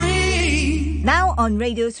Now on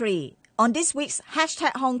Radio 3, on this week's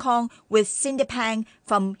Hashtag Hong Kong with Cindy Pang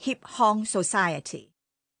from Heep Hong Society.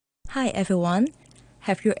 Hi everyone.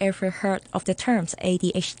 Have you ever heard of the terms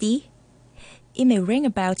ADHD? It may ring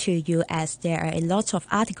a bell to you as there are a lot of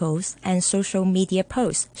articles and social media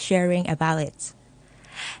posts sharing about it.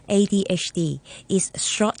 ADHD is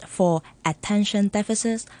short for Attention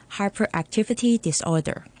Deficit Hyperactivity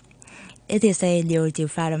Disorder. It is a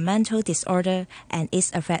neurodevelopmental disorder and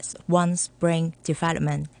it affects one's brain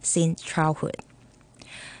development since childhood.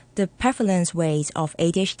 The prevalence rate of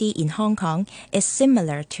ADHD in Hong Kong is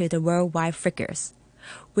similar to the worldwide figures,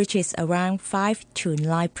 which is around 5 to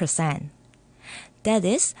 9%. That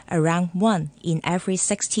is, around 1 in every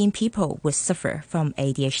 16 people would suffer from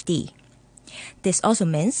ADHD. This also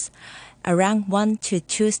means around 1 to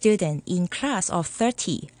 2 students in class of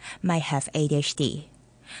 30 might have ADHD.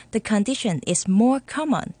 The condition is more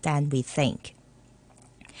common than we think.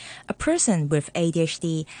 A person with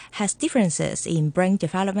ADHD has differences in brain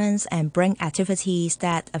developments and brain activities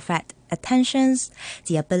that affect attention,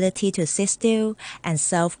 the ability to sit still, and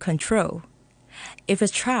self-control. If a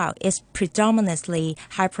child is predominantly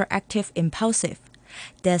hyperactive impulsive,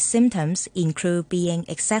 their symptoms include being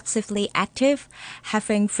excessively active,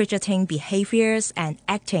 having fidgeting behaviors, and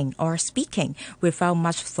acting or speaking without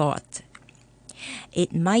much thought.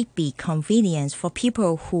 It might be convenient for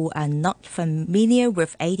people who are not familiar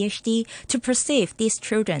with ADHD to perceive these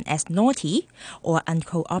children as naughty or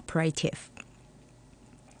uncooperative.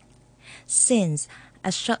 Since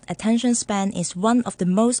a short attention span is one of the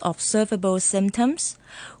most observable symptoms,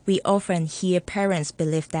 we often hear parents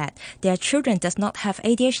believe that their children does not have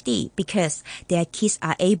ADHD because their kids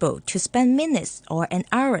are able to spend minutes or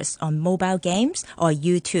hours on mobile games or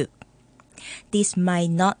YouTube. This might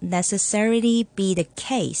not necessarily be the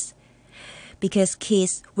case because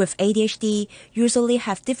kids with ADHD usually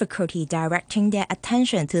have difficulty directing their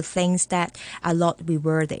attention to things that are not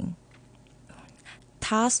rewarding.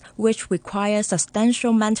 Tasks which require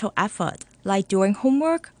substantial mental effort, like doing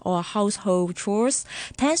homework or household chores,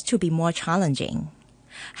 tends to be more challenging.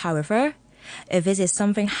 However, if it is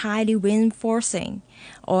something highly reinforcing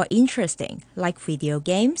or interesting, like video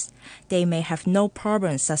games, they may have no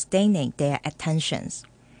problem sustaining their attentions.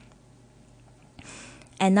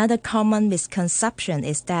 Another common misconception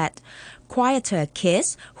is that quieter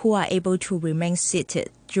kids who are able to remain seated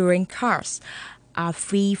during class are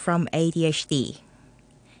free from ADHD.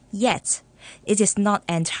 Yet, it is not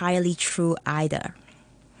entirely true either.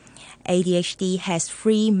 ADHD has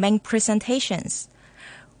 3 main presentations,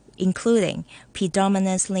 including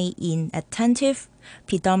predominantly inattentive,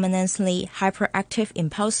 predominantly hyperactive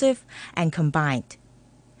impulsive, and combined.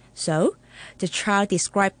 So, the child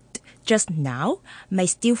described just now may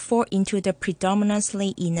still fall into the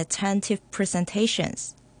predominantly inattentive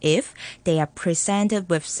presentations if they are presented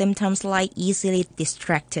with symptoms like easily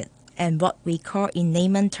distracted and what we call in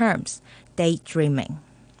layman terms, daydreaming.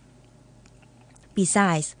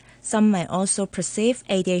 Besides, some may also perceive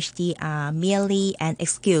ADHD are merely an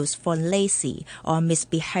excuse for lazy or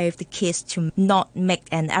misbehaved kids to not make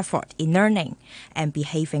an effort in learning and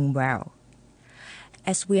behaving well.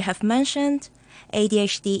 As we have mentioned,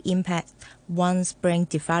 ADHD impacts one's brain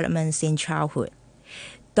development in childhood.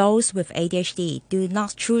 Those with ADHD do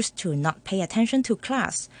not choose to not pay attention to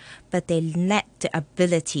class, but they lack the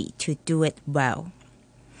ability to do it well.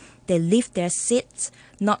 They leave their seats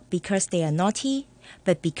not because they are naughty,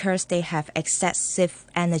 but because they have excessive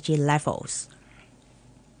energy levels.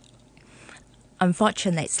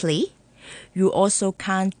 Unfortunately, you also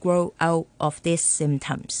can't grow out of these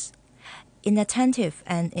symptoms. Inattentive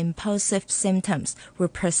and impulsive symptoms will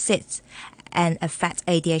persist and affect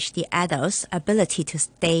ADHD adults' ability to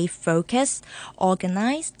stay focused,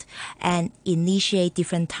 organized, and initiate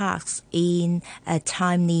different tasks in a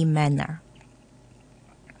timely manner.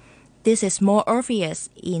 This is more obvious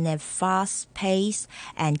in a fast-paced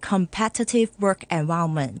and competitive work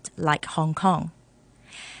environment like Hong Kong.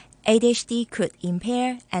 ADHD could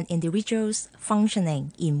impair an individual's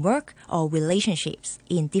functioning in work or relationships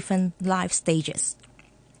in different life stages.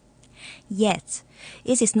 Yet,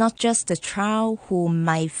 it is not just the child who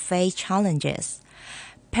might face challenges.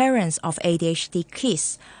 Parents of ADHD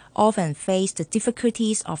kids often face the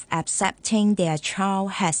difficulties of accepting their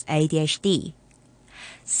child has ADHD.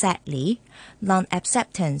 Sadly,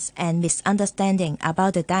 non-acceptance and misunderstanding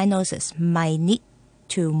about the diagnosis might lead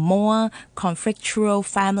to more conflictual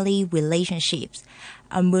family relationships,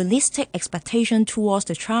 unrealistic expectation towards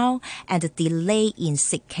the child, and a delay in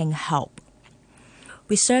seeking help.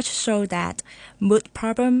 Research shows that mood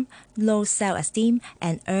problem, low self-esteem,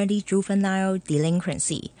 and early juvenile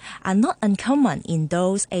delinquency are not uncommon in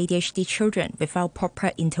those ADHD children without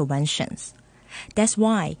proper interventions. That's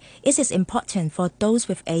why it is important for those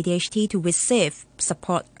with ADHD to receive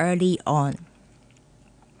support early on.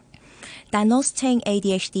 Diagnosing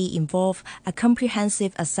ADHD involves a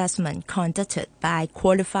comprehensive assessment conducted by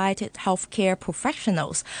qualified healthcare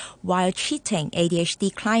professionals, while treating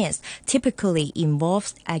ADHD clients typically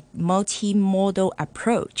involves a multimodal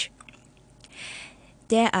approach.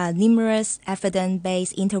 There are numerous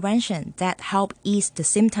evidence-based interventions that help ease the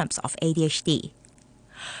symptoms of ADHD.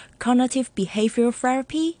 Cognitive behavioral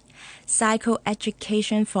therapy,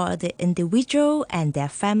 psychoeducation for the individual and their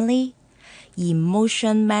family,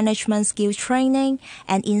 emotion management skill training,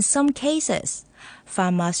 and in some cases,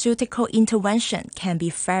 pharmaceutical intervention can be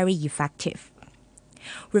very effective.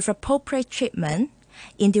 With appropriate treatment,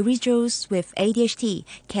 individuals with ADHD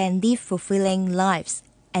can live fulfilling lives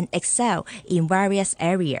and excel in various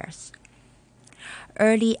areas.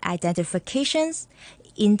 Early identifications,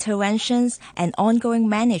 interventions, and ongoing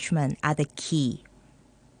management are the key.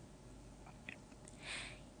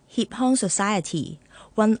 Heep Society,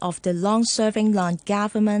 one of the long-serving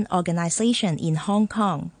non-government organizations in Hong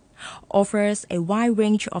Kong, offers a wide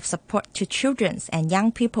range of support to children and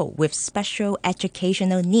young people with special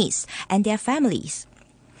educational needs and their families.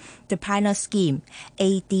 The pilot scheme,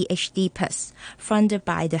 ADHD Plus, funded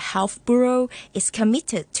by the Health Bureau, is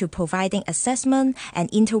committed to providing assessment and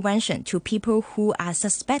intervention to people who are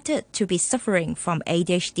suspected to be suffering from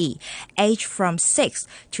ADHD, aged from 6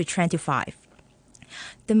 to 25.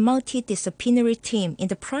 The multidisciplinary team in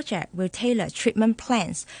the project will tailor treatment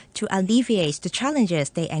plans to alleviate the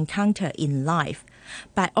challenges they encounter in life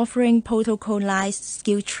by offering protocolized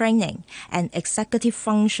skill training and executive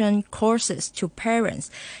function courses to parents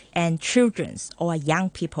and children or young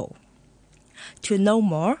people. To know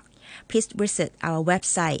more, please visit our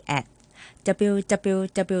website at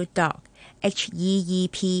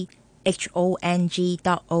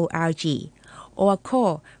www.heephong.org or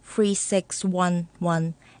call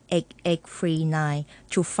 3611-8839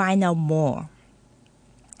 to find out more.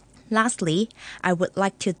 Lastly, I would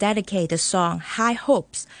like to dedicate the song High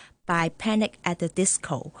Hopes by Panic at the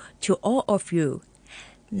Disco to all of you.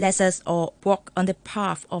 Let us all walk on the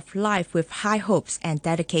path of life with high hopes and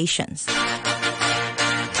dedications.